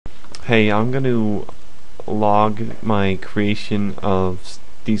hey, I'm going to log my creation of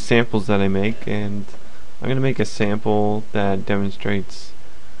these samples that I make, and I'm going to make a sample that demonstrates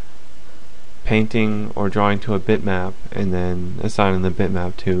painting or drawing to a bitmap and then assigning the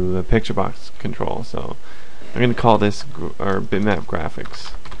bitmap to a picture box control. So I'm going to call this bitmap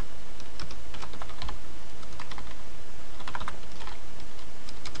graphics.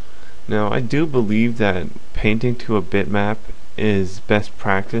 Now, I do believe that painting to a bitmap is best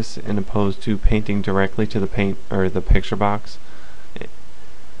practice in opposed to painting directly to the paint or the picture box.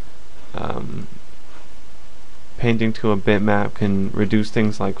 Painting to a bitmap can reduce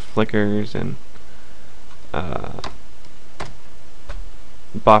things like flickers and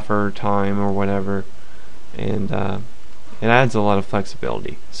buffer time or whatever, and it adds a lot of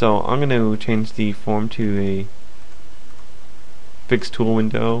flexibility. So I'm going to change the form to a fixed tool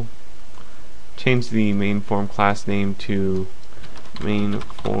window, change the main form class name to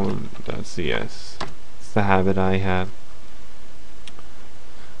mainForm.cs. It's the habit I have.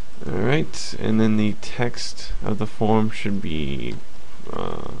 Alright, and then the text of the form should be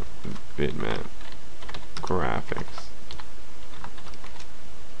bitmap graphics.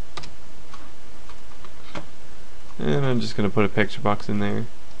 And I'm just going to put a picture box in there.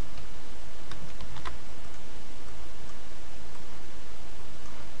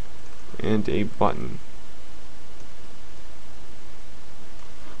 And a button.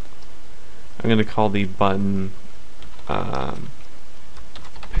 I'm going to call the button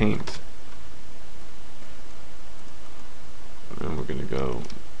paint. And we're going to go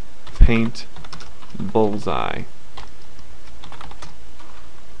paint bullseye.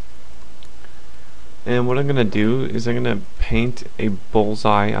 And what I'm going to do is I'm going to paint a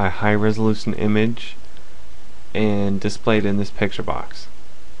bullseye, a high resolution image, and display it in this picture box.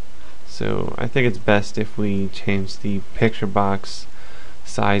 So I think it's best if we change the picture box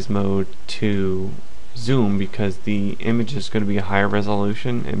size mode to zoom, because the image is going to be a higher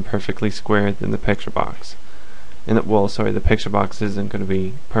resolution and perfectly square than the picture box. And the picture box isn't going to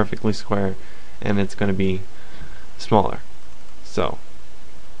be perfectly square, and it's going to be smaller. So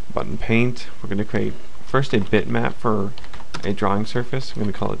button paint, we're going to create first a bitmap for a drawing surface. I'm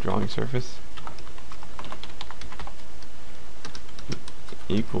going to call it drawing surface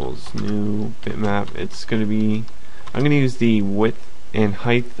equals new bitmap. It's going to be, I'm going to use the width and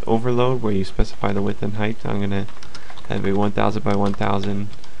height overload where you specify the width and height. I'm going to have a 1000 by 1000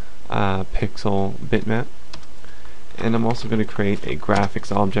 pixel bitmap, and I'm also going to create a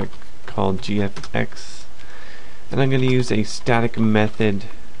graphics object called GFX, and I'm going to use a static method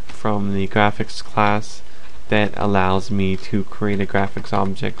from the graphics class that allows me to create a graphics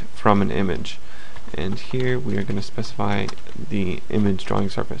object from an image. And here we are going to specify the image drawing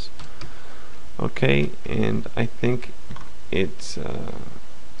surface. Okay, and I think it's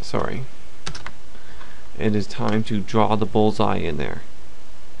it is time to draw the bullseye in there.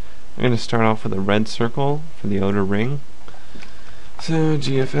 I'm going to start off with a red circle for the outer ring. So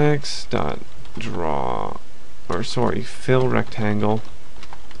GFX dot draw, or sorry, fill rectangle.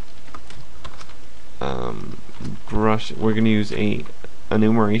 Brush. We're going to use a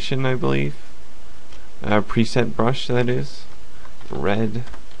enumeration, I believe. Preset brush, that is. A red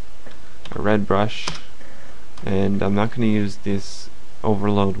brush. And I'm not going to use this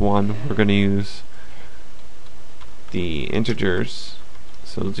overload 1. We're going to use the integers,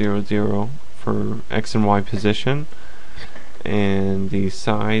 so 0, 0 for x and y position, and the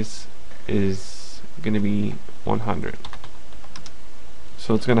size is going to be 100.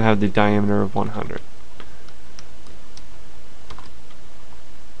 So it's going to have the diameter of 100.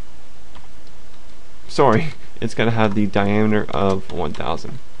 Sorry, it's going to have the diameter of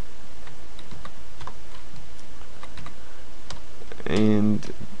 1000.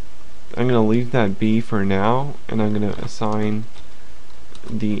 And I'm going to leave that be for now, and I'm going to assign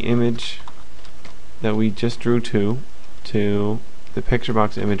the image that we just drew to the picture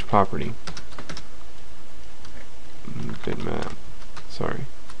box image property. Bitmap, sorry,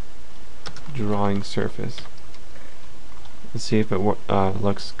 drawing surface. Let's see if it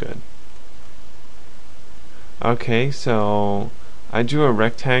looks good. Okay, so I drew a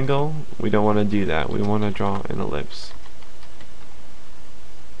rectangle. We don't want to do that. We want to draw an ellipse.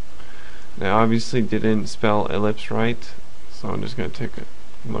 Now, obviously didn't spell ellipse right, so I'm just going to take a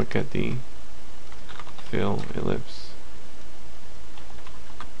look at the fill ellipse.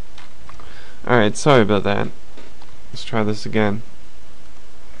 Alright, sorry about that. Let's try this again.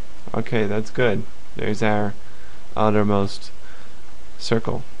 Okay, that's good. There's our outermost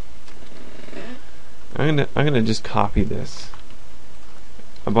circle. I'm gonna just copy this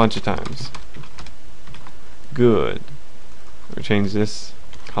a bunch of times. Good. We'll change this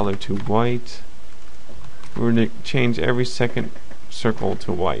color to white. We're going to change every second circle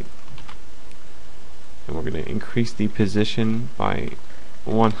to white. And we're going to increase the position by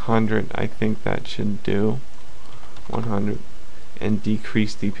 100. I think that should do 100, and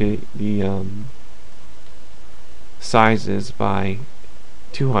decrease the sizes by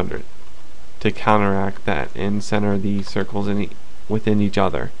 200 to counteract that and center the circles within each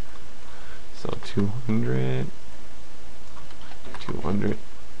other. So 200, 200,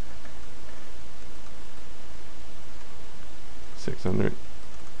 600,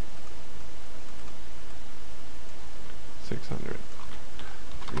 600,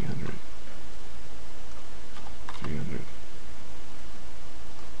 300, 300,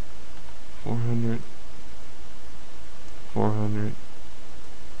 400, 400,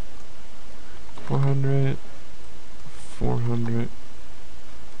 400, 400,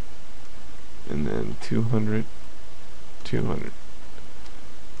 and then 200, 200.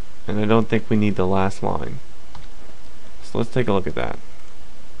 And I don't think we need the last line. So let's take a look at that.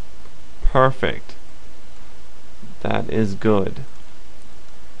 Perfect. That is good.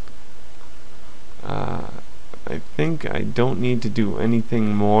 I think I don't need to do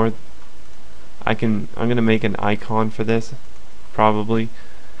anything more. I'm gonna make an icon for this, probably,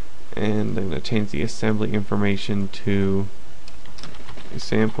 and I'm gonna change the assembly information to a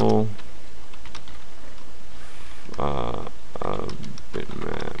sample of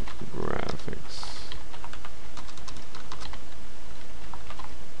Bitmap graphics.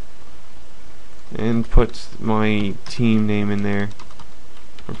 And put my team name in there,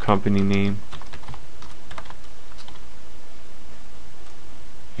 or company name.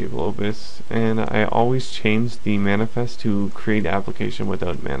 Globus, and I always change the manifest to create application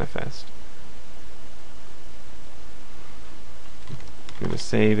without manifest. I'm going to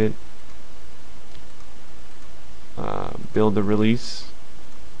save it, build the release,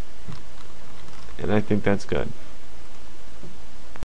 and I think that's good.